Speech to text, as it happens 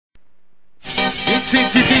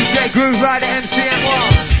listening to DJ Grooverider MCM1.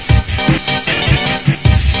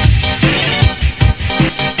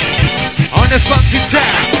 On the funky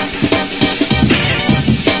track.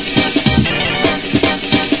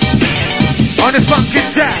 On the funky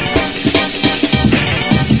track.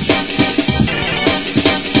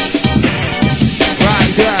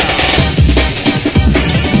 Right there.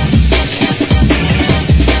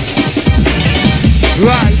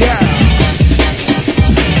 Right there.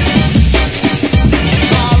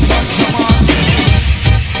 Come on.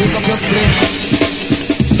 Pick up your split.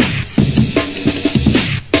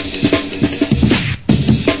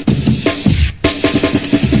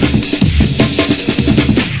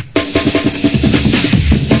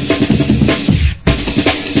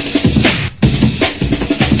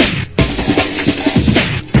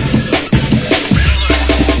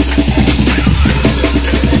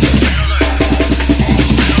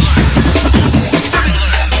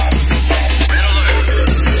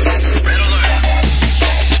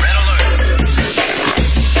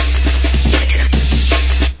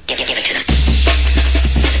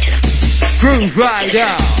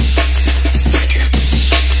 Grooverider.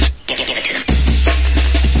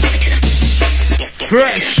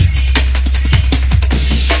 Fresh.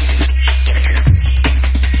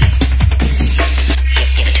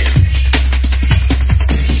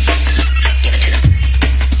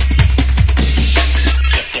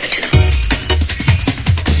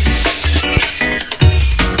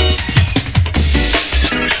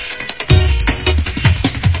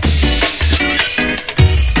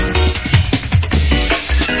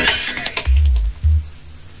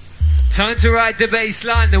 Time to ride the bass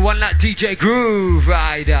line, the one like DJ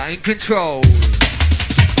Grooverider in control.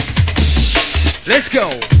 Let's go.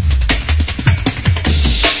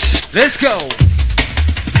 Let's go.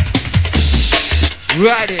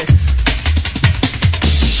 Ride it.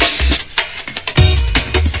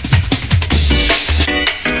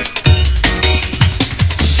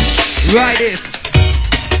 Ride it.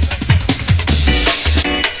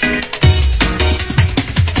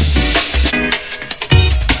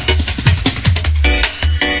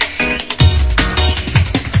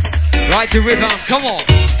 Ride the rhythm, come on.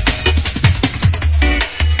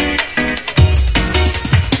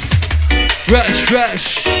 Rush,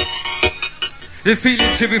 rush. The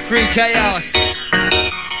feeling to be free, chaos.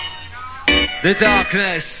 The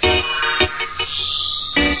darkness.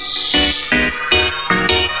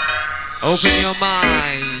 Open your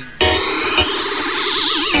mind.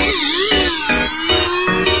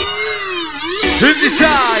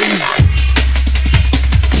 Hypnotize.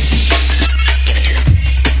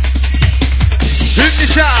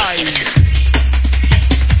 Hypnotize.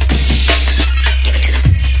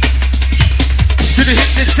 To the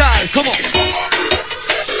hypnotize, come on.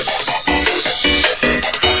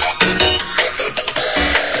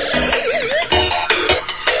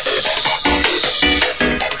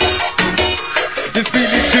 The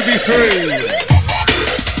feeling to be free.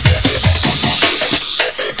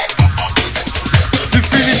 The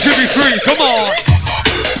feeling to be free, come on.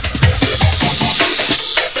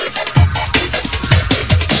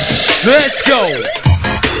 Let's go.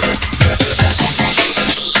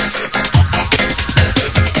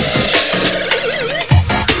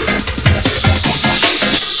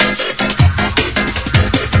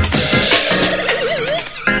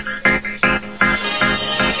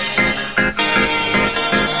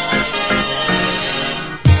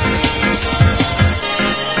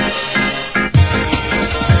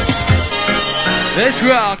 Let's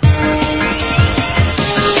rock.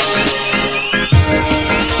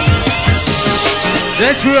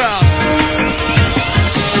 Let's rock.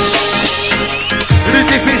 In a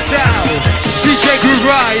different style, DJ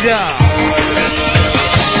Grooverider.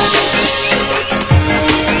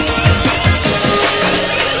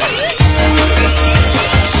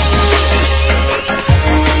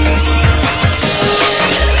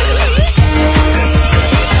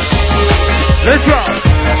 Let's rock.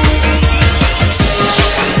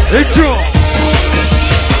 Let's rock.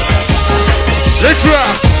 Let's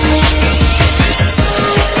rock.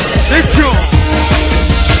 Let's rock.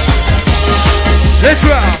 Let's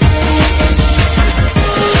rock.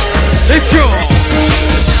 Let's rock.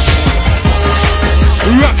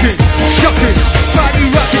 Rockin', shockin', body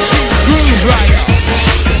rockin', Grooverider.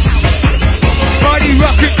 Body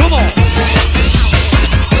rockin', come on.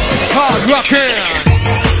 Hard rockin'.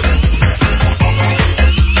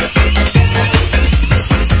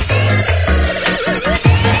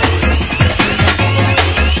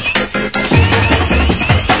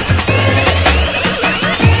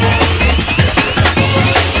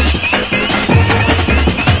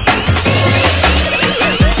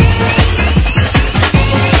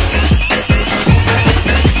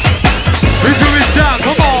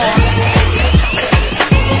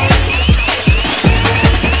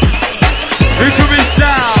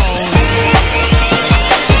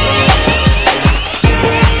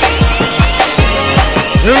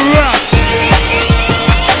 Rock.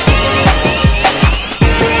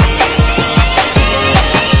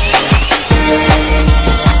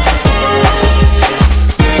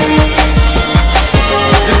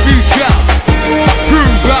 The future,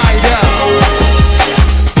 Grooverider.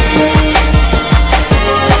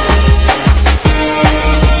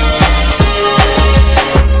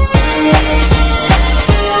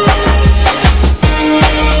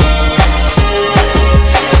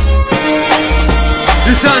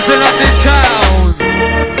 The sounds of London town.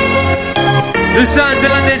 The sounds of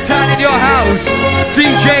London town in your house.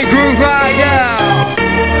 DJ Grooverider.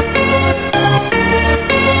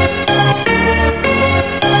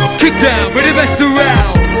 Kick down with the best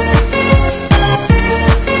around.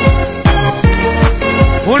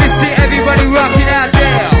 Wanna see everybody rocking out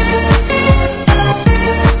there.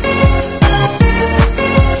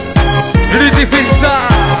 In a different style.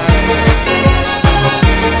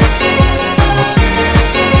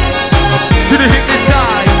 To the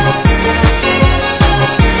hypnotize.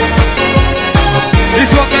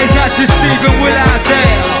 This one goes out to Stephen Will out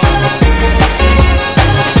there.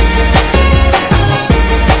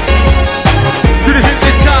 To the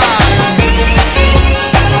hypnotize.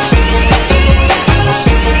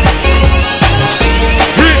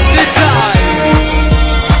 Hypnotize.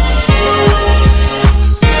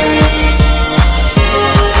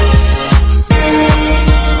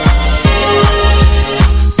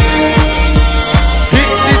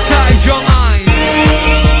 Hypnotize your mind.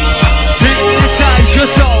 Hypnotize your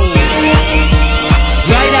soul.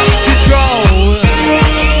 Right out of control.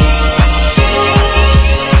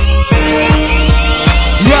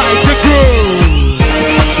 Ride the groove.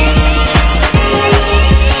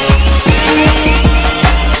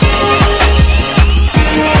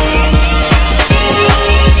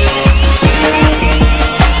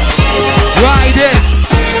 Ride it.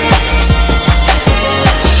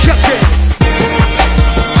 Shut it.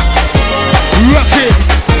 Rock it.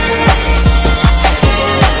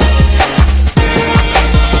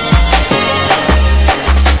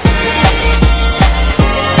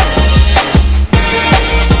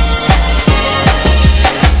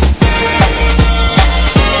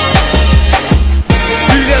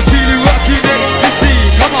 Feel that feeling rocking ecstasy.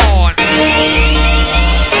 Come on.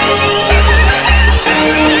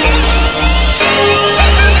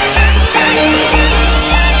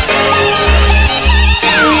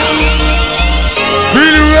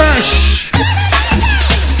 Feel the rush.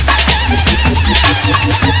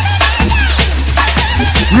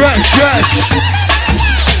 Rush, rush.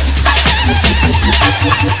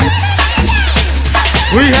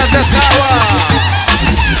 We have the power.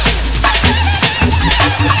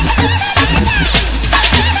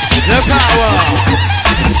 The power.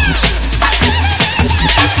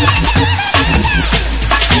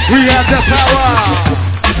 We have the power.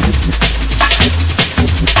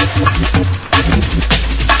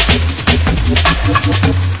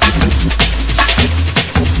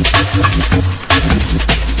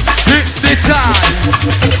 Hypnotize.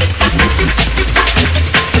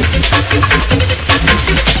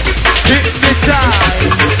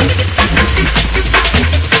 Hypnotize.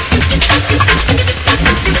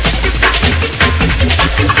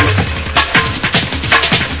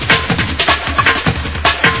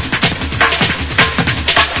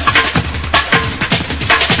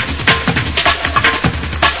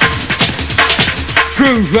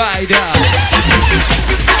 Grooverider.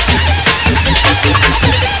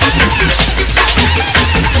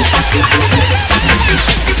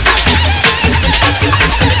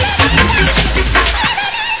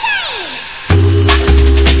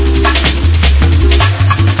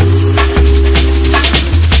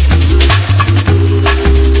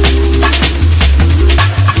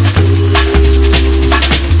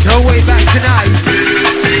 No way back tonight.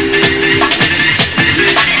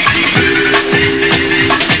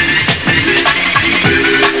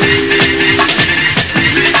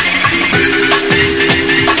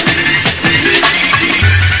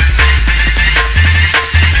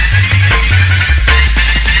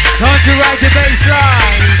 Time to ride the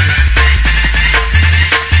bassline.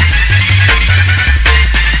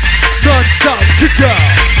 Non-stop kicker.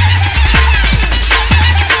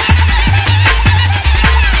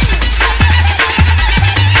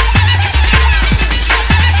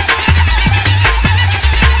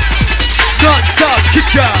 Non-stop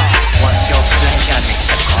kicker. What's your pleasure,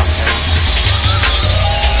 Mr. Coffin?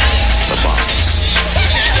 The box.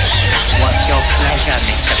 What's your pleasure,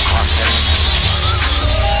 Mr. Coffin?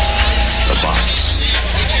 The box.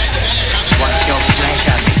 What's your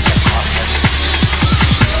pleasure, Mr. Coffin?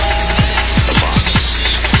 The box.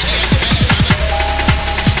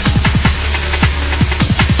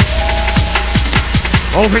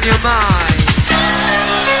 Open your mind.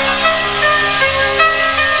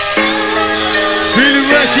 Feel the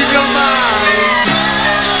rush in your mind.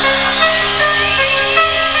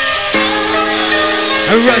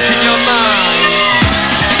 A rush in your mind.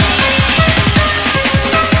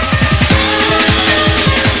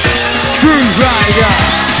 Grooverider.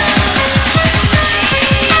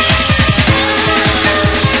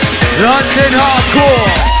 London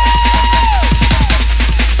hardcore.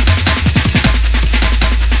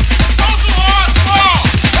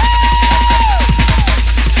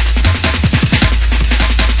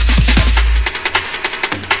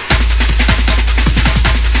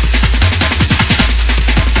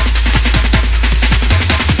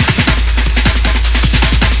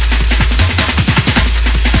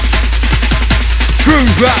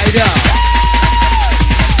 Grooverider.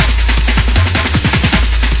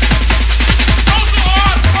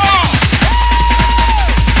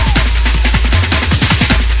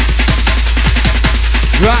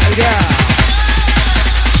 Rider.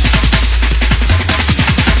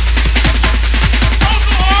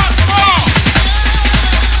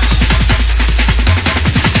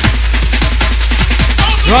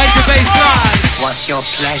 Right to baseline. What's your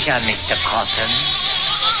pleasure, Mr. Cotton?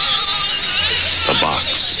 The box.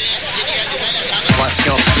 What's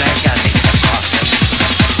your pleasure, Mr. Cotton?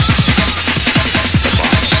 The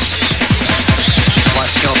box.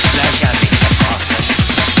 What's your pleasure, Mr. Cotton?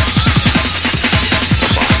 The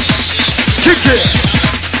box. Kick it.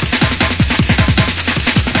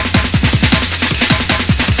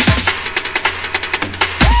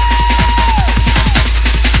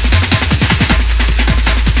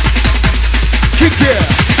 Kick it.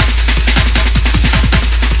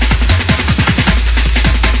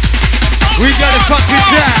 We gotta fuck it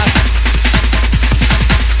down.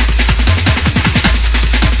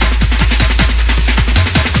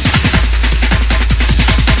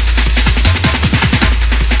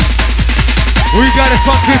 We gotta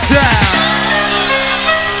fuck it down.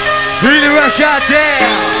 Feel the rush out there.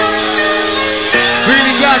 Feel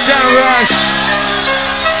the goddamn rush.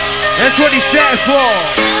 That's what he said for.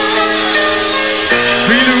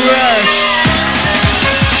 Feel the rush.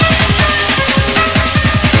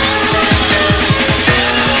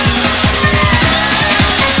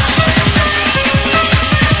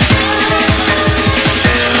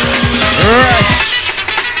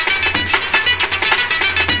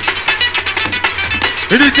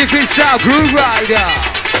 It is different style, Grooverider.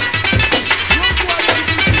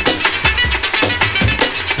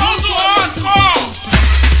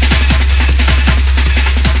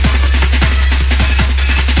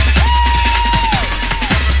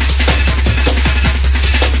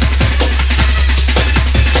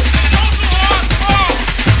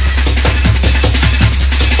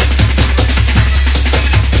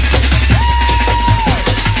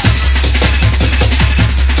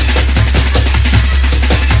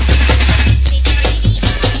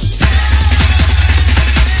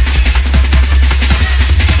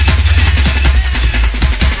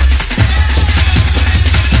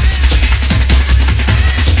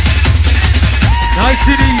 Nice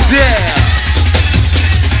and easy.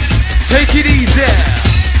 Take it easy.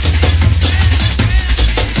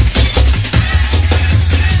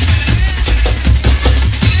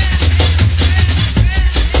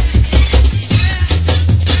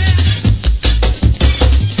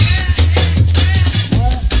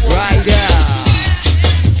 Rider.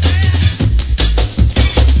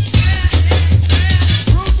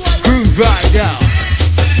 Grooverider.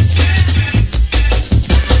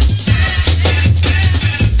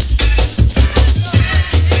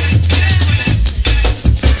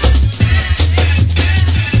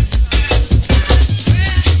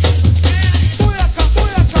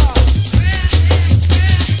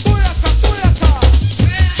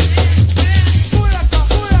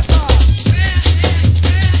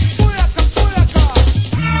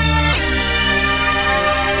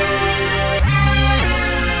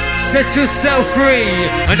 Set yourself free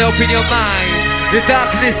and open your mind. The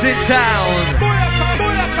darkness in town.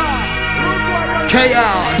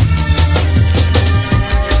 Kaos.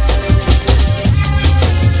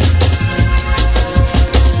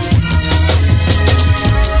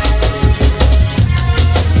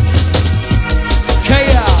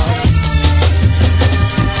 Kaos.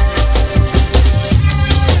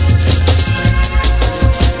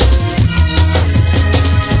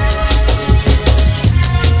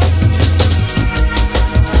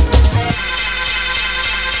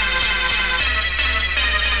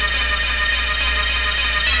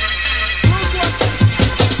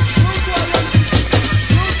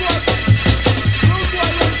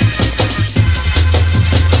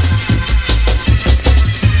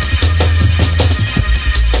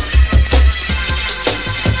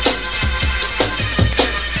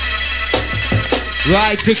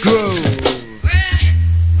 Ride the groove.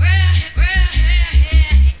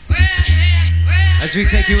 As we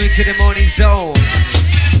take you into the morning zone.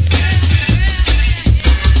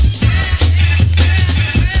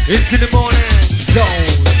 Into the morning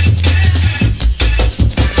zone.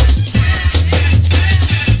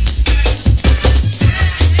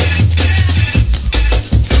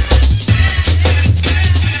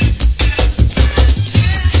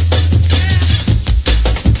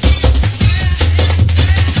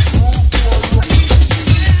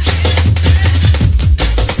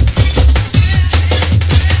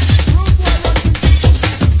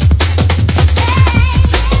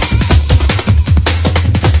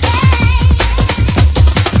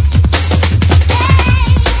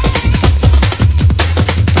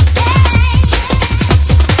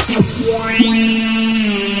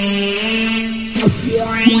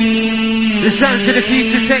 Sounds to the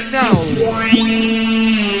future techno.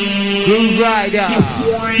 Grooverider.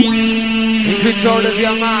 In control of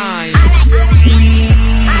your mind.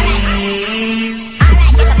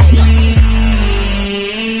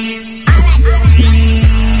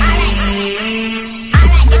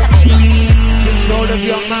 Control of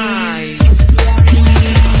your mind.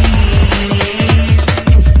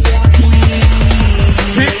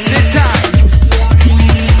 Hypnotize.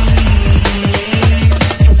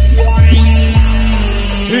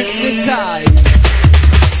 Hypnotize.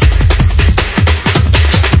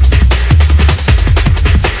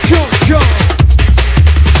 Jump, jump.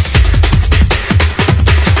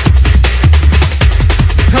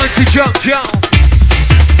 Time to jump, jump.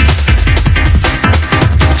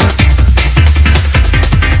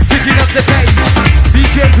 Picking up the pace.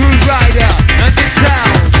 DJ Grooverider and the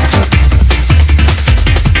sound.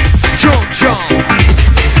 Jump, jump.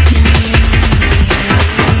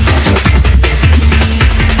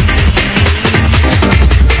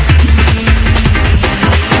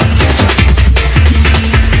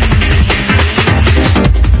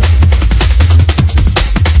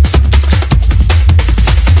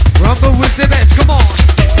 Rumble with the best, come on.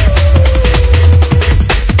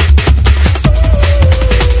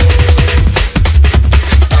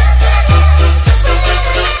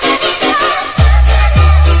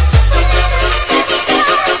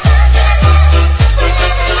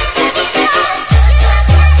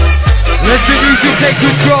 Let the music take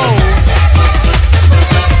control.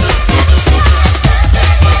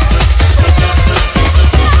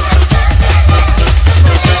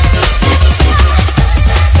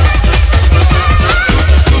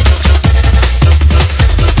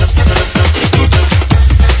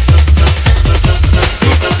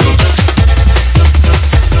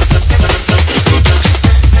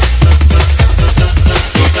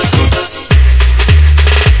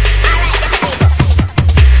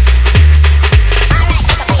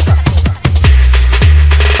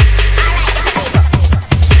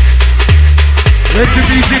 Let the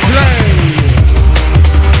music play.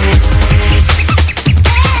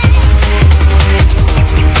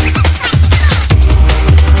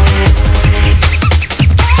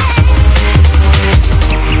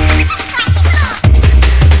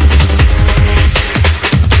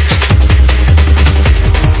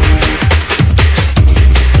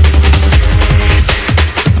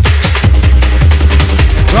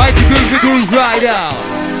 Right to Grooverider.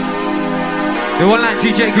 The one like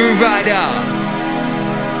DJ Grooverider.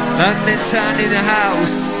 And then turn in the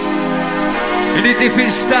house in a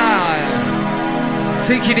different style,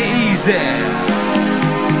 taking it easy.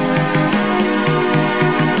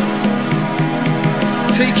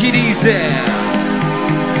 Take it easy.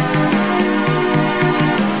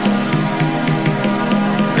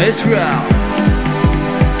 Let's roll.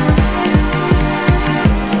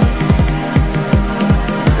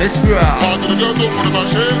 Let's roll.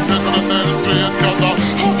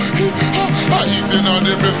 Eating on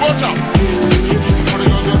the best, watch out. For the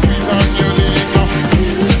girls are sweet and unique.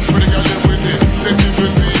 For the girl live with it, sexy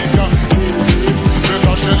physique.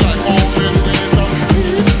 Because she like moving it.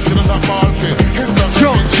 She does not ball fit.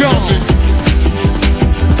 Jump, jump.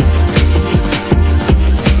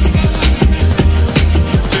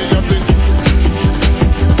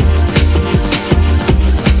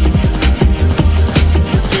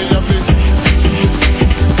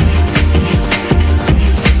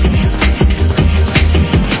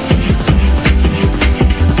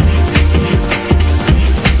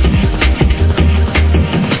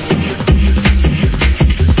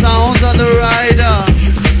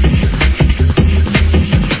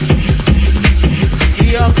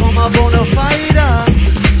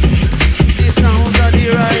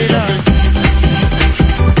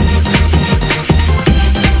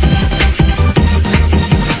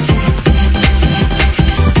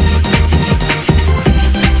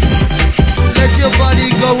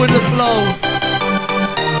 with the flow.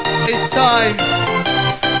 It's time.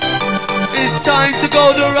 It's time to go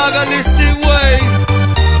the ragalistic way.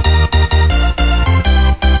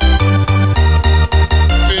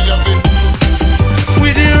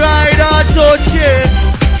 With the rider touching.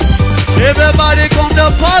 Everybody come to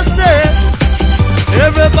posse.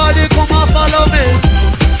 Everybody come and follow me.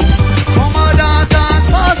 Come and dance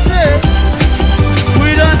posse.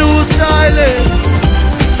 With a new style.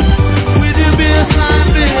 With the bassline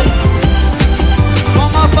beat.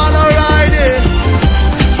 Come and follow riding.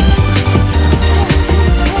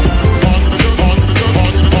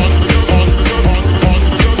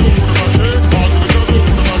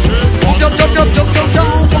 Jump, jump, jump, jump, jump,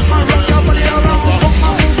 jump. Come and rock your body around. Come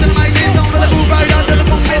and move the mighty sound of the Grooverider till the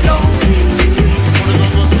pump it down.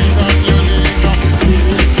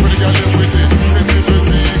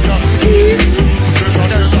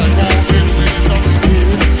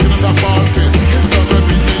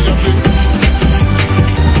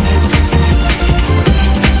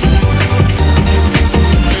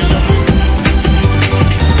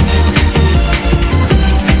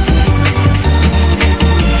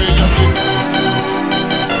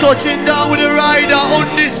 Touching down with the rider,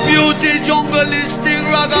 undisputed, jungleistic,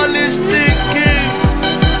 ragalistic king.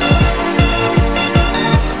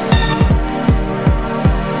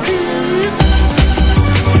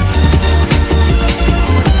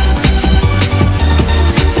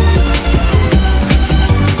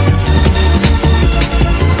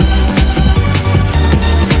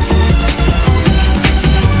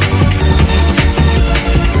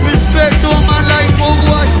 Respect to a man like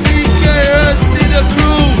Mogwa, CK, Hurst in the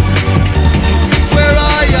crew. Where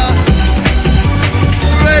are ya?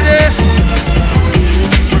 Ready?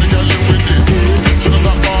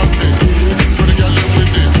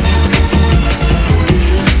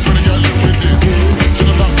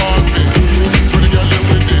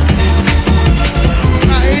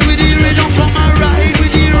 Ride with the rhythm, come and ride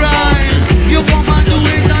with the rhyme. You come and do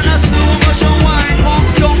it on a slow motion wine. Come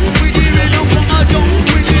jump with the rhythm, come and jump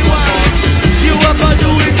with the wine. You ever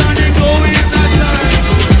do it and it go in the time.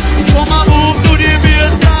 Come and move to the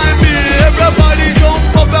bassline beat. Everybody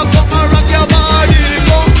jump up and come and rock your body.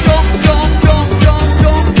 Come jump, jump, jump, jump,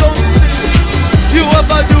 jump, jump. You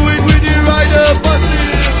ever do it with the rider posse.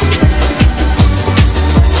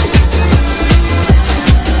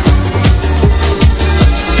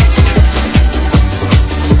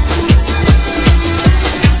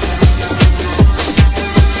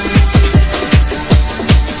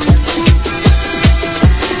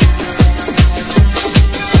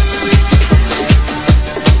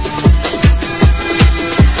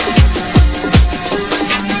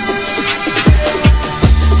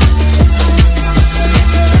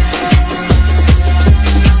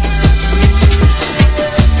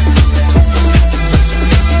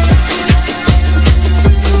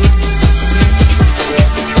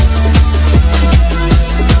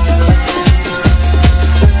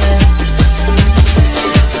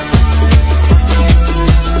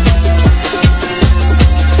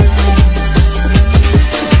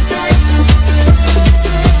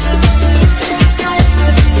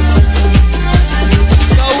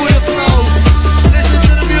 Go with the flow. Listen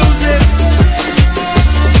to the music.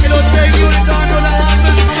 It'll take you down to the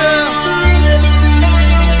atmosphere.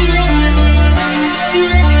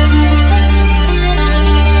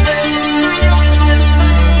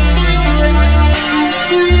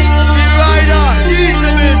 The rider, he's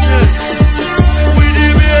the business. With the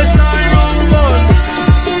bassline rumble.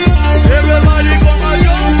 Everybody come and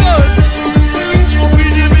jungle.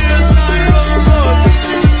 With the bassline rumble.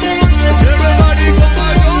 Everybody come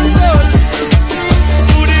and jungle.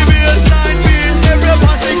 To the bassline beat.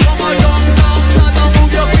 Everybody come and jump down. Start to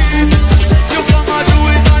move your feet. You come and do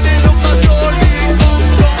it and it looks so neat. Come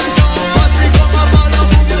jump down. Party come and follow,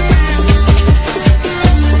 move your feet.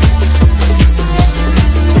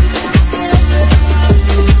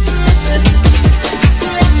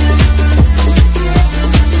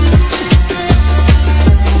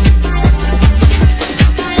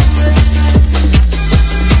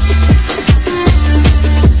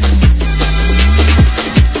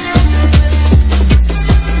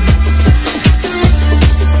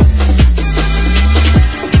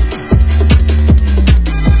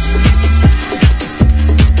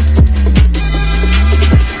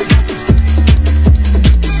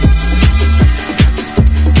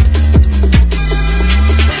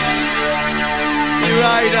 The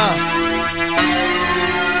rider,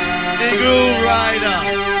 the Grooverider.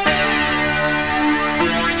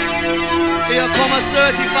 Here come a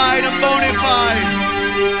certified and bona fide.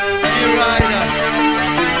 The rider.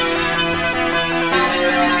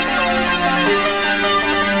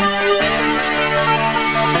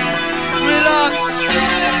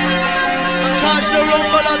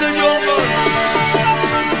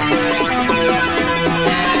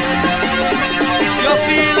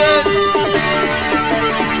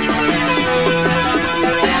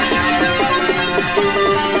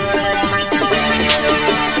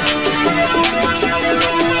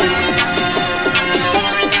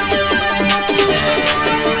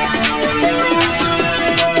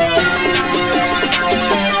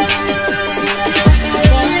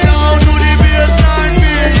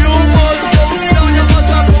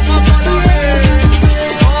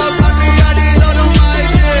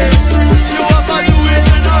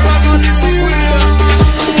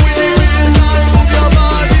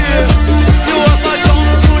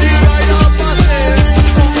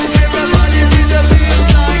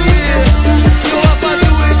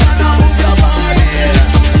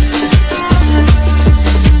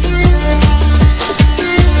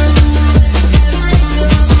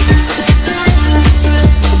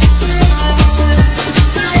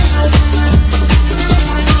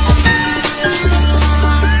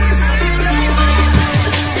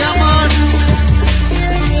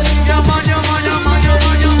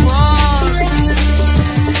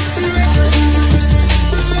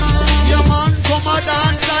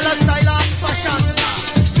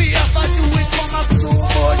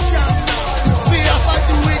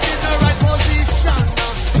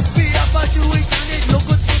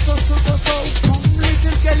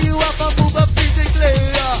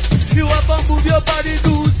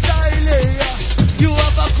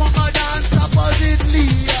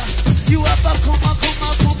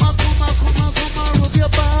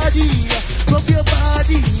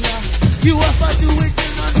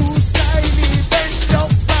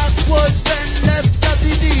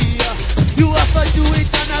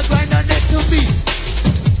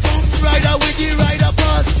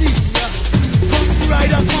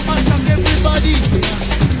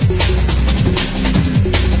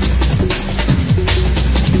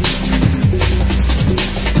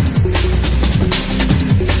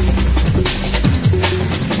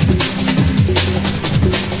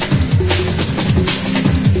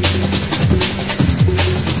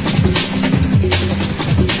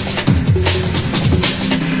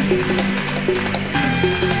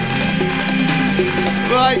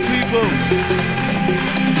 right, people.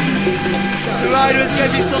 The riders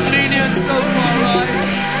gave me some lenience so far, right?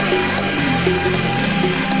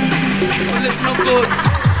 But listen up good.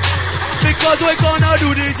 Because we're gonna do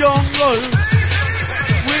the jungle.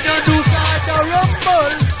 We don't do fight or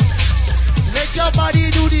rumble. Let your body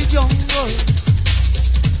do the jungle.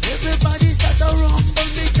 Everybody start to rumble.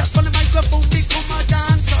 Me tap on the microphone, become a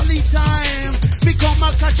dance all the time. Become a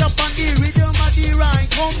catch up on the rhythm of the rhyme.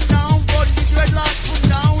 Come down, but the dreadlock, come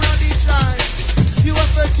down on the side. You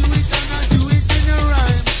have to do it and I do it in a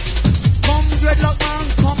rhyme. Come dreadlock man,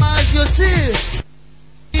 come as you see.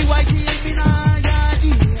 The whitey and me nah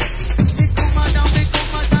yardie. They come a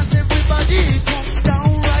dance everybody. Come down,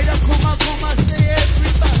 rider, come a say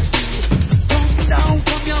everybody. Come down,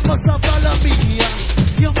 come you must have follow me.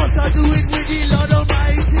 You must have do it with the Lord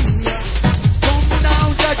Almighty. Come down,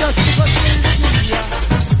 just give us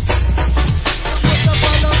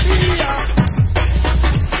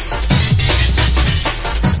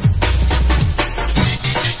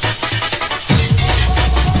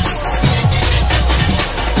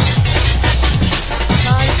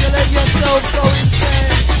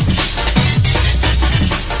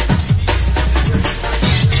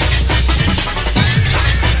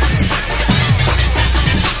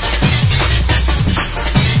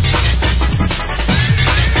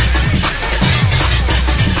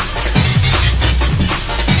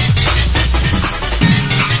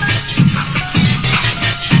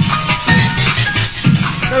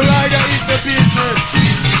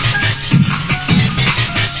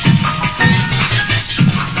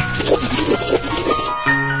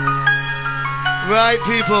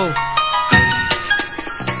people,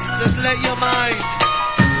 just let your mind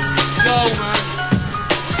go, man.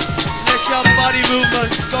 Let your body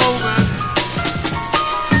movements go, man.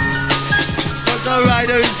 Cause the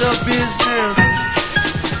rider is the business.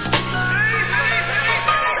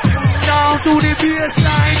 Down to the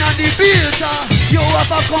baseline and the theater. You have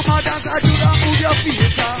to come and dance and you don't move your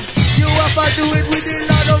feet. You have to do it with the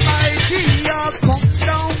Lord Almighty. Come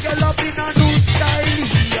down, get up in a new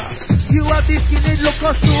style. You have the skin, it look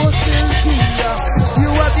so silky.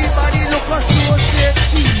 You have the body, look so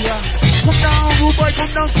sexy. Come down, rude boy,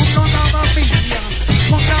 come down, Mama Mia.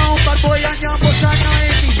 Come down, bad boy, and your bossa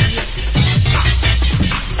noemi.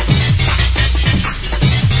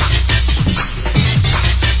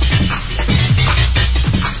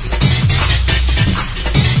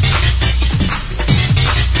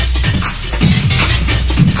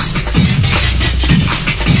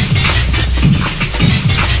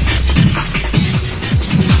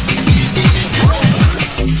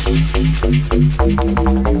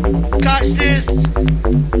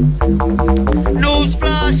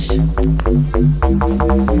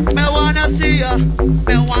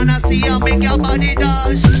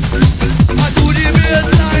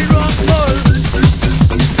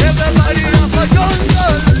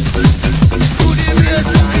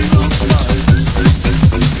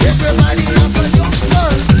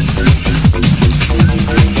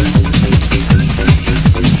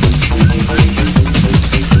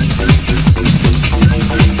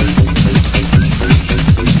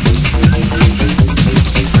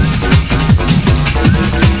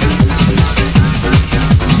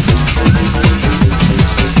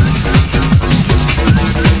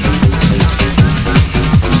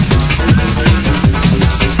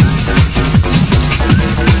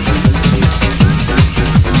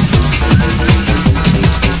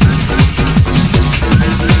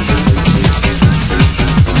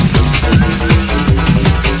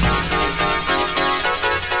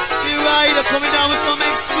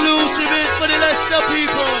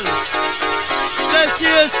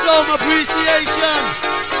 some appreciation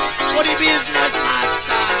for the business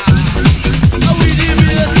master. How we the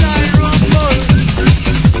baseline rumble?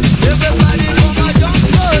 Everybody come a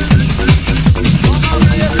jungle. Come a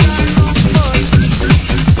baseline rumble.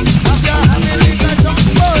 After having it a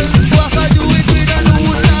jungle, you have to do it with a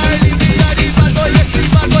new style. If you are the bad boy, yes, the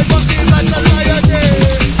bad boy from the bad society.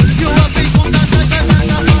 You have to come down and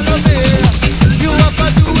follow me. You have to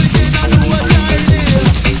do it in a new style.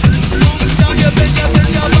 Come down, you bend your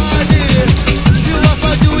body. You have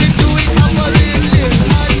to do it oppositely.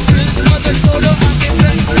 And twist for the shoulder and the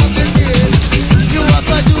bend of the knee. You have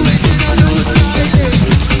to do it in a new style.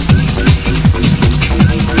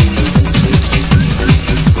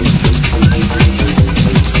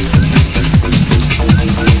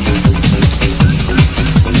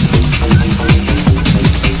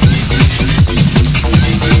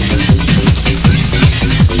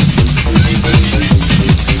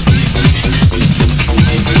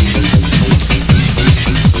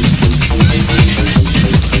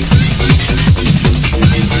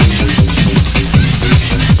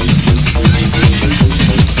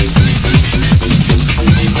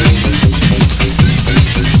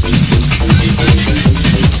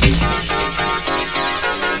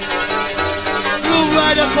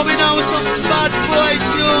 Grooverider coming out with some bad boy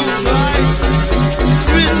tunes, right?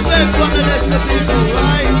 Respect from the rest of people,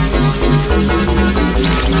 right?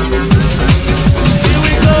 Here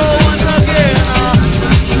we go once again,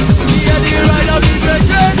 we are the rider, we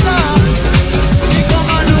returner. We come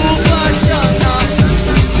a new fashion,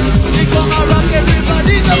 we come a rock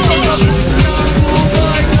everybody, come on, good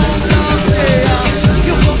boy, come down there.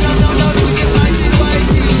 You come down with the mighty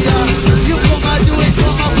whitey, you come a do it,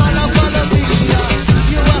 come a follow me.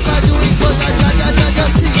 You have to do it for the ja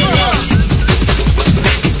see.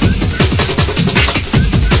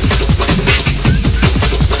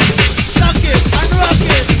 Shock it and rock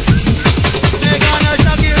it. They gonna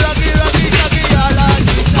shock it, rock it all of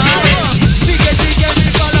the time. We get we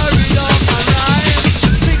follow rhythm and rhyme.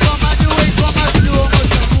 We come and do it, come and slow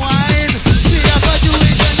motion wine. We have to do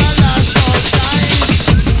it in a last no time.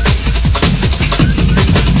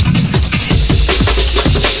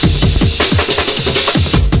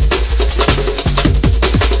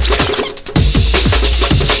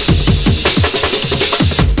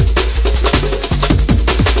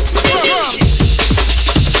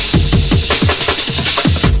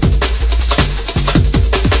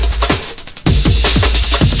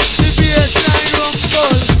 The baseline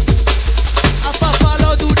rumble. After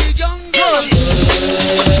follow to the jungle.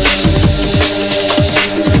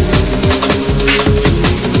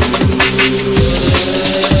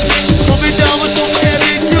 Coming down with some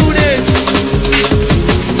heavy tuning.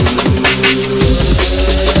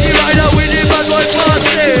 The rider with the bad boy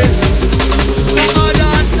party. Come and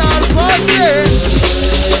dance all party.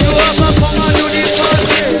 You have to come and do the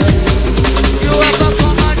party. You have to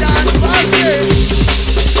come and dance party.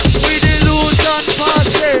 With the illusion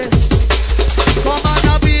party. Come and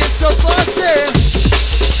a beat the party.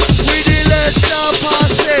 With the Leicester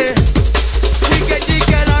party. We get the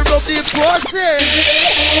girl and rub the party.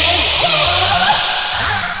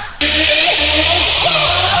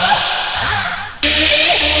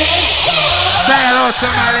 Say hello to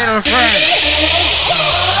my little friend,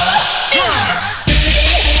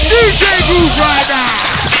 DJ Grooverider.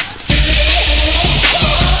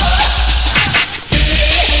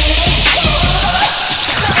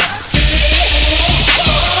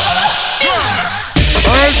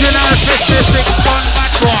 Original 56 ton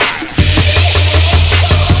bad boy.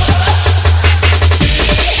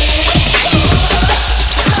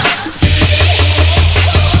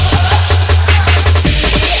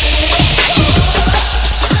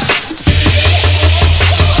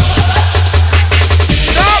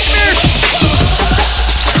 Don't miss.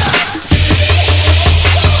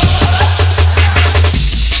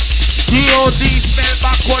 D.O.D. spell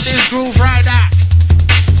back what is Grooverider.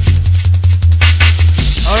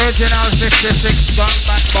 Original 56 gun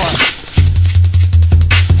bad boy.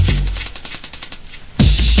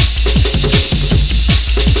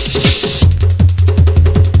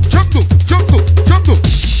 Jungle, jungle, jungle.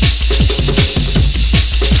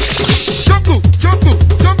 Jungle, jungle,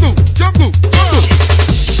 jungle, jungle, jungle.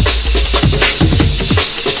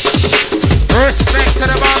 Respect to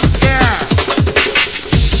the bomb scare.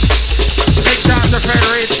 Big time to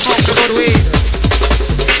Federate, smoke the good weed.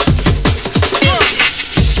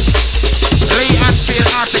 Lee Anfield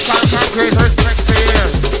article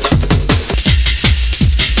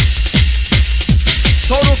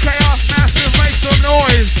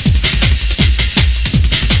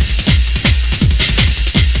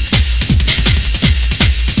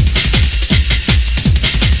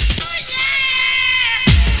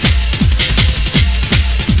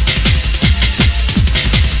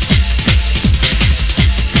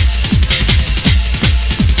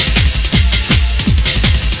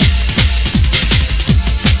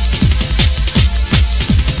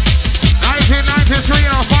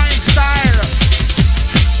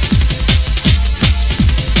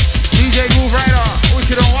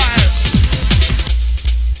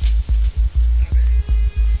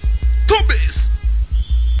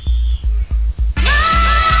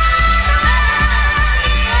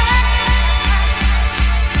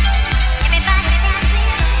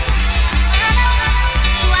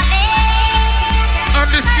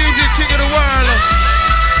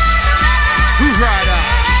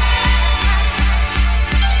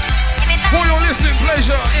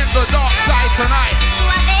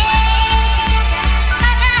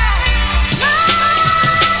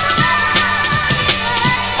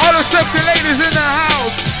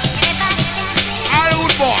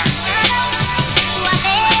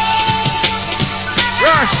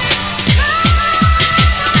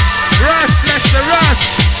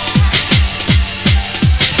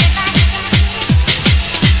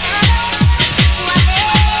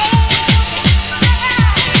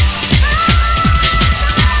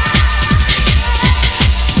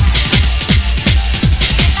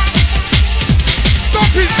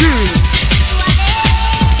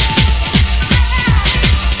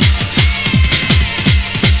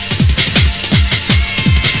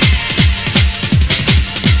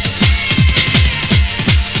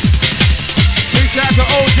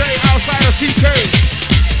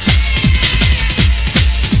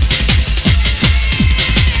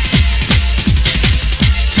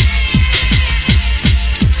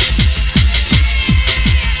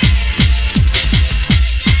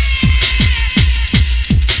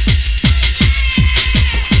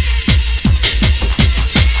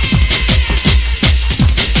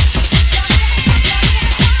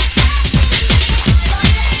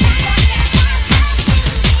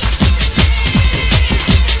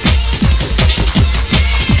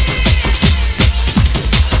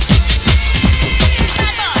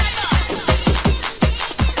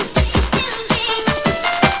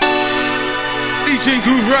DJ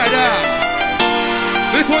Grooverider.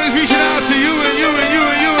 This one is reaching out to you and you and you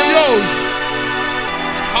and you and yours.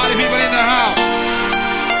 All the people in the house.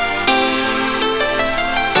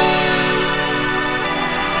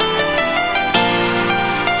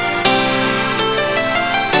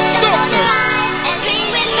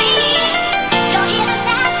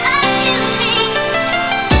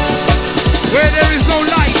 Where there is no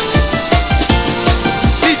light,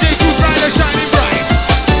 DJ Grooverider shining bright.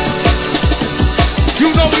 You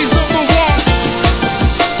know he's number one.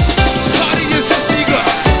 Party is the figure.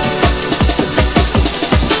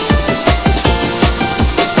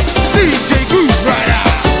 DJ Grooverider.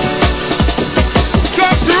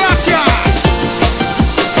 Come to rock ya.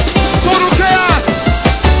 Total chaos.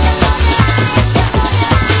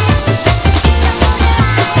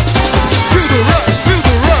 Feel the rush, feel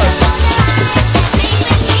the rush.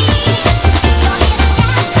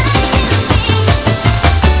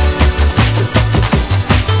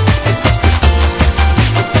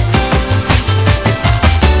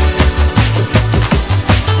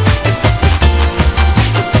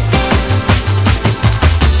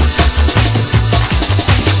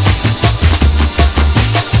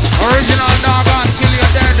 Original dog until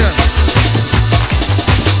you're dead.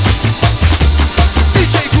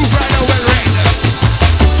 DJ Grooverider well read.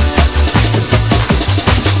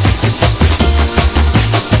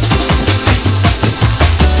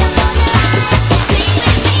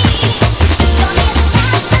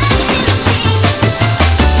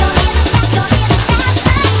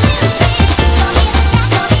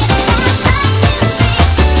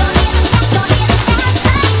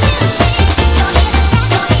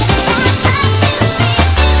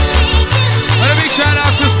 And a big shout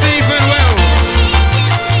out to Stephen Well.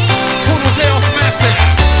 Total Chaos Massive.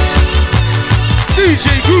 DJ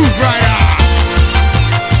Grooverider.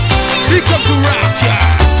 He come to rock ya.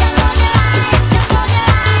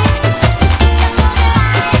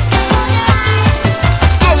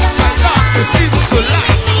 Outside darkness, into the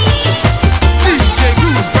light. DJ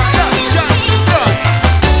Grooverider shines bright.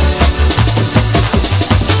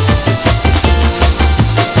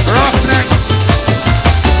 Roughneck.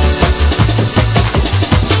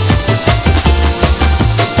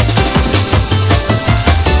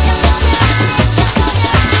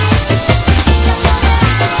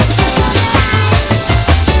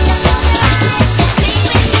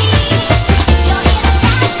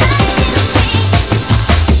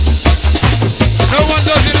 No one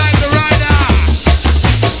does it like the rider.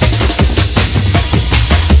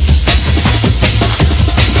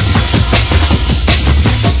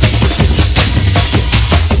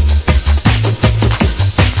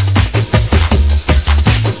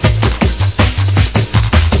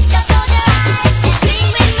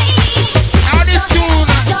 Now this tune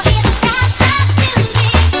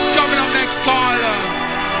coming up next called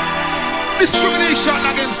Discrimination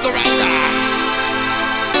Against the Rider.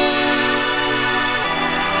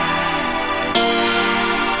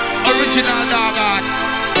 Original dog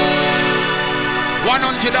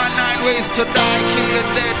 109 ways to die, kill your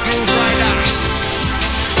dead Grooverider.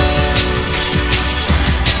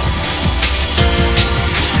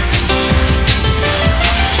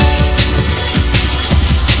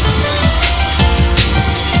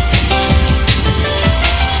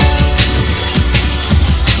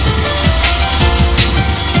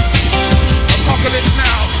 Apocalypse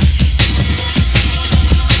now.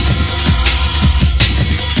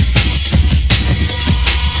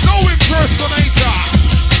 No impersonator.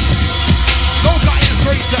 No guy is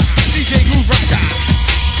greater. DJ Grooverider.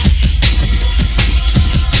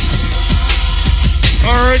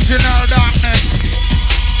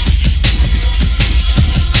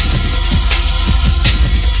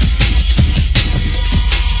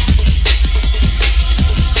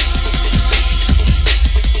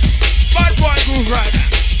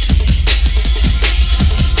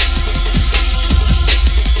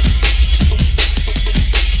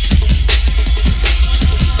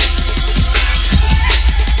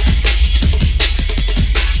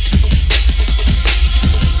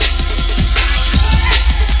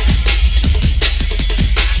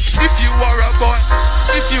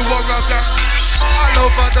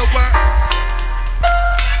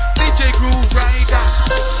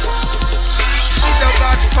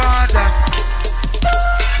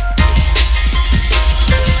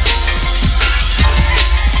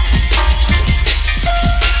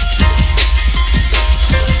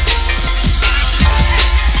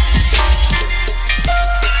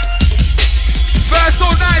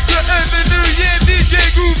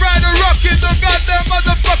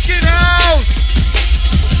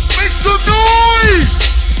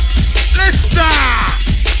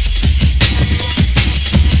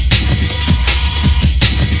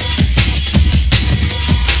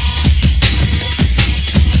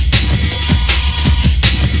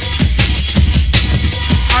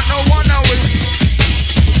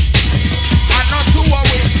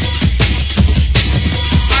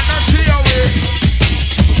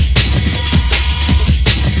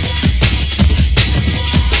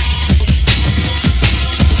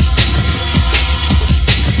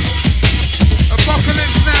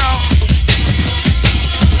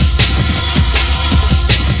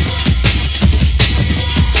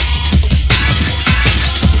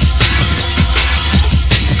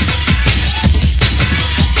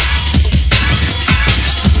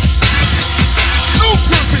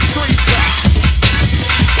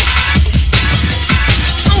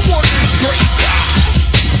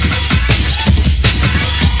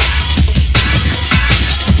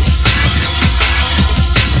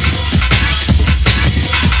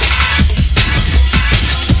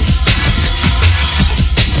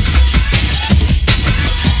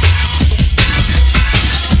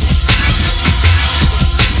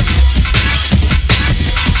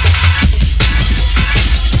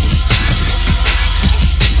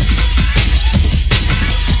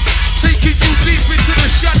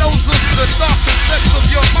 the darkest depths of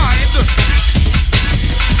your mind.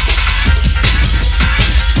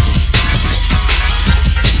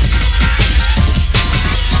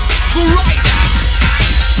 Grooverider.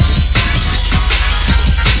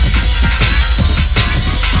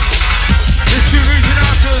 This tune reaching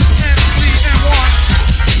out to MCM1.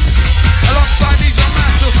 Alongside these young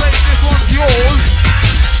masters, say this one's yours.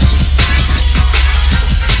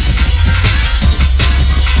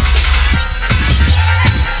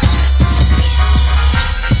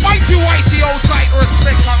 Whitey, old tight,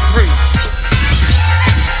 respect concrete.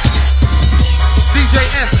 DJ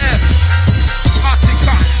SS,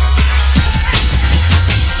 Artica.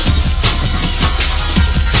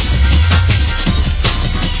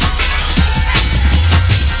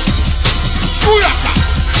 Booyaka.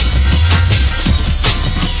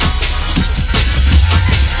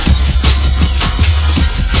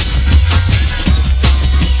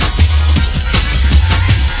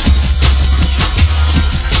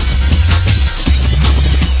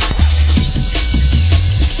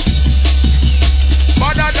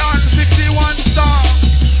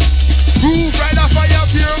 Grooverider fire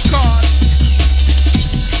pure card.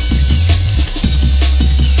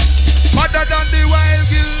 Mother than the wild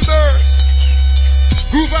Gilbert.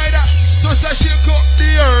 Grooverider just a shake up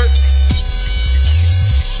the earth.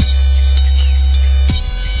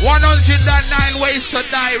 109 ways to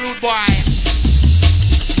die, rude boy.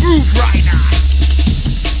 Grooverider.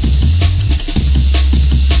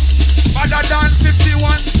 Mother than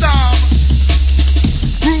 51 storm.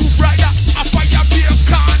 Grooverider a fire pure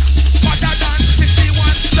card. Mother than 51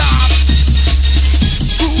 star.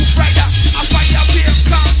 Grooverider, a fire pure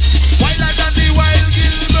car. Wilder than the wild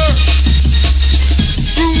Gilbert.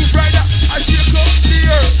 Grooverider, I shake up the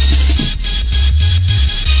earth.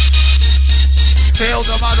 Feel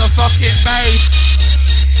the motherfucking bass.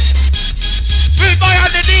 Rude boy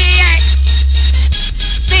on the DX.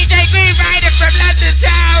 DJ Grooverider from London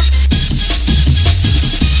town.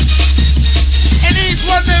 And he's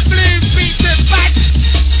one of the blue beaten back.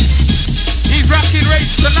 He's rocking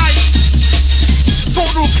race tonight.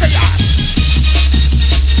 Total chaos.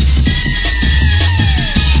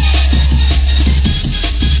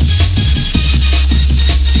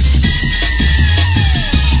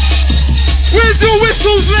 Where's your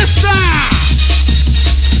whistles, listener?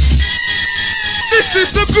 This is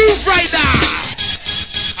the Grooverider.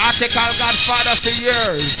 Article Godfather for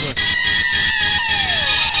years.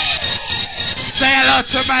 Say hello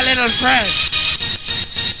to my little friend.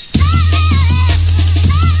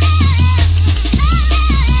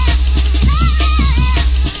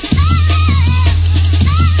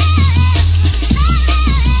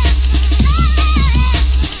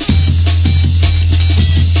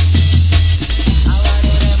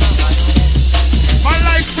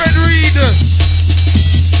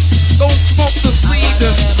 Don't smoke the seed.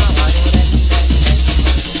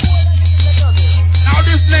 Now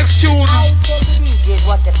this next tune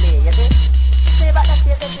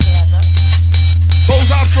goes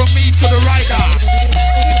out from me to the rider.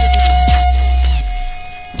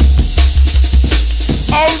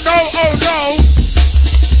 Oh no, oh no.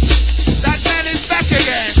 That man is back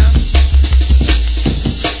again.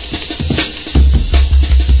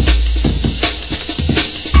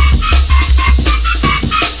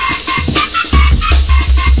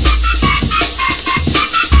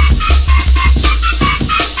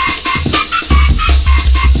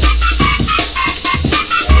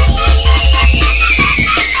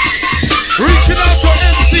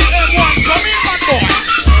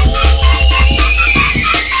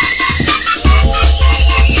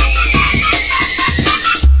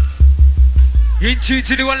 Tune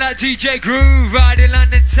to the one like DJ Grooverider in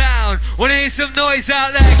London town. Wanna hear some noise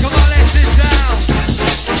out there? Come on, let's sit down.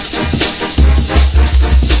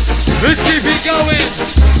 Let's keep it going.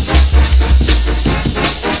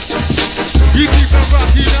 You keep it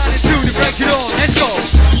rocking, United tune to break it on. Let's go.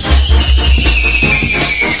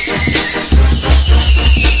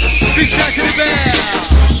 Big shout to the bear.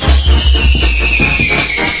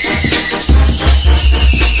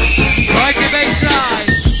 Right the baseline.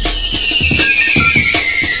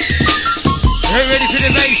 Get ready for the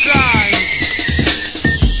baseline.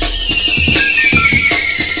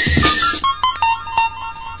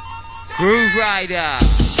 Grooverider.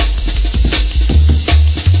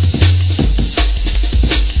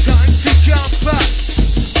 Time to jump up.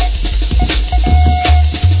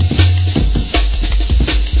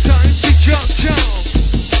 Time to jump.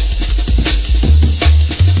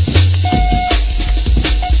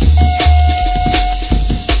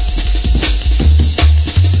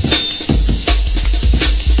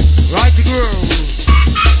 Right to groove.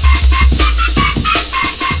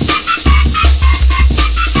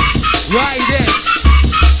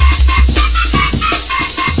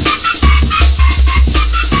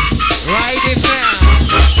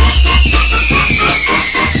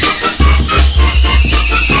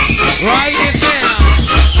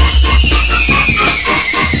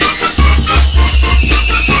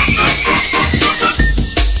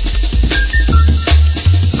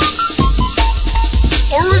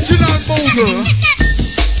 Original mogul.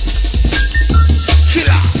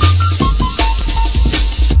 Killer.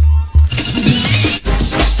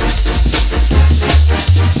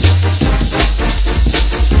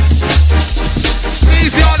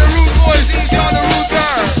 Easy on the road, boys. Easy on the road,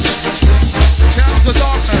 girls. Count the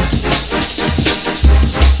darkness.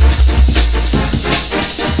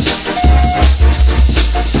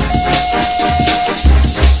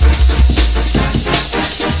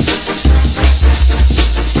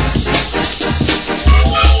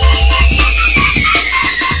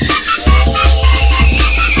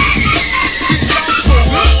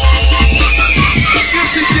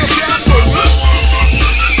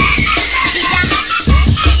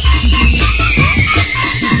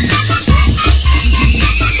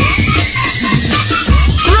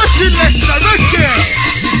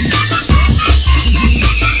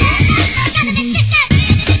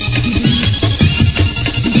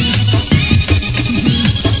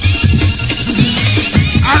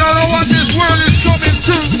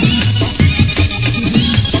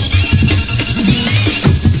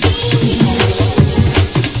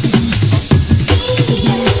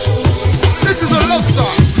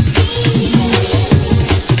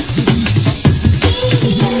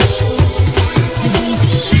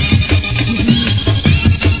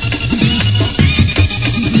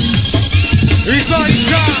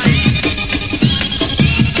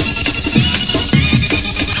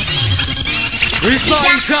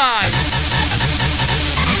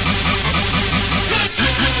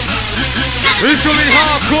 It's gonna be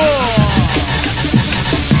hardcore.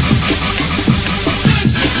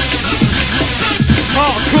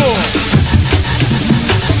 Hardcore.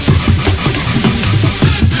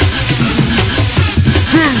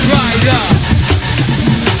 Grooverider.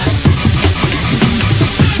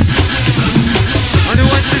 I know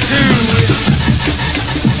what to do.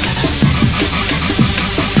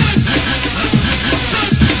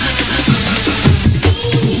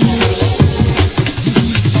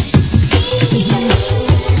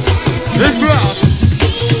 Let's rock.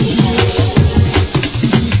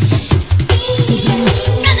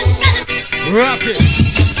 Rock it.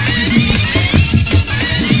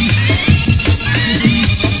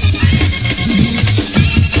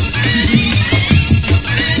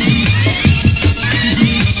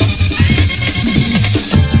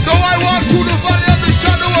 So I walk through the valley of the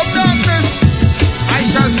shadow of darkness. I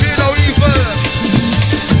shall fear no evil.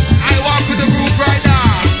 I walk with the Grooverider,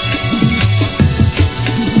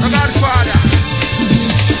 the Godfather.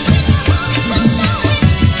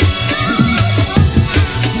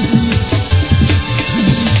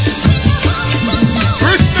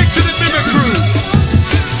 Respect to the Mimic crew.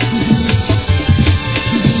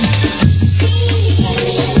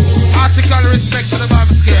 Article respect to the Bomb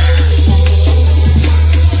Scare.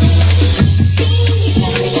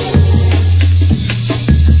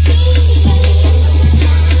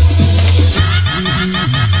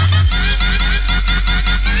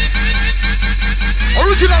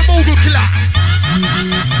 Original mogul killer.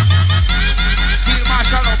 Field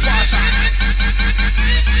Marshal of Pasha.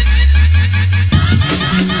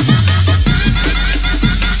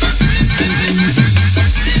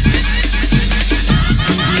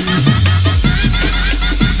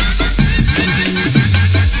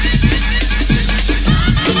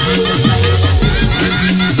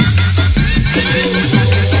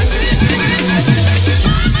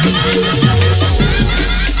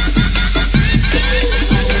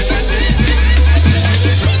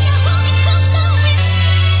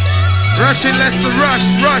 Rushing less to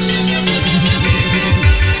rush.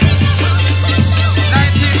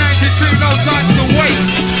 1993, no time to wait.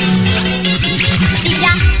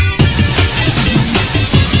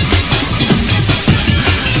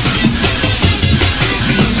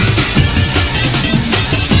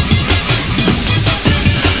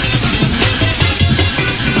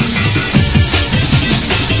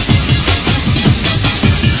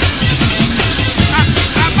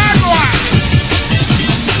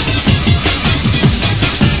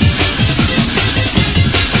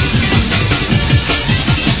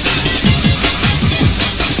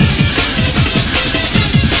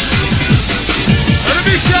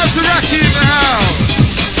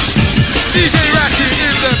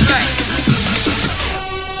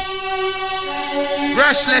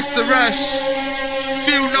 Rush, less to rush.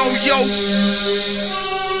 Feel no yoke.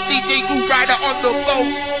 DJ Grooverider on the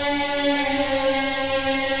boat.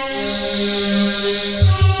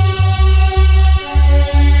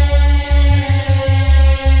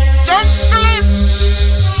 Junglist.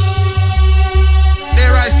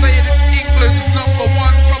 Dare I say it, England's #1,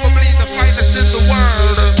 probably the finest in the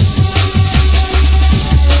world.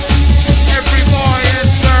 Every boy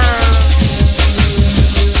and girl.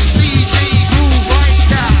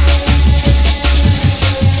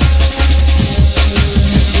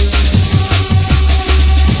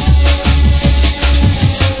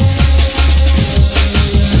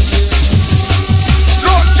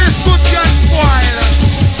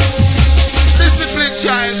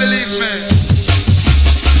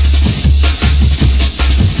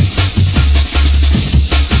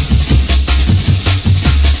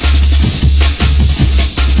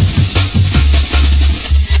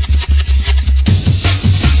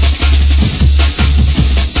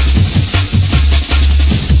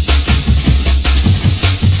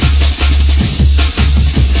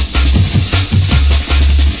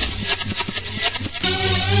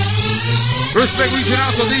 Respect reaching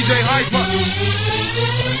out to DJ Hyper.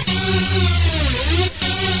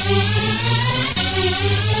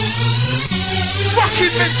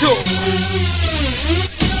 Fucking mental.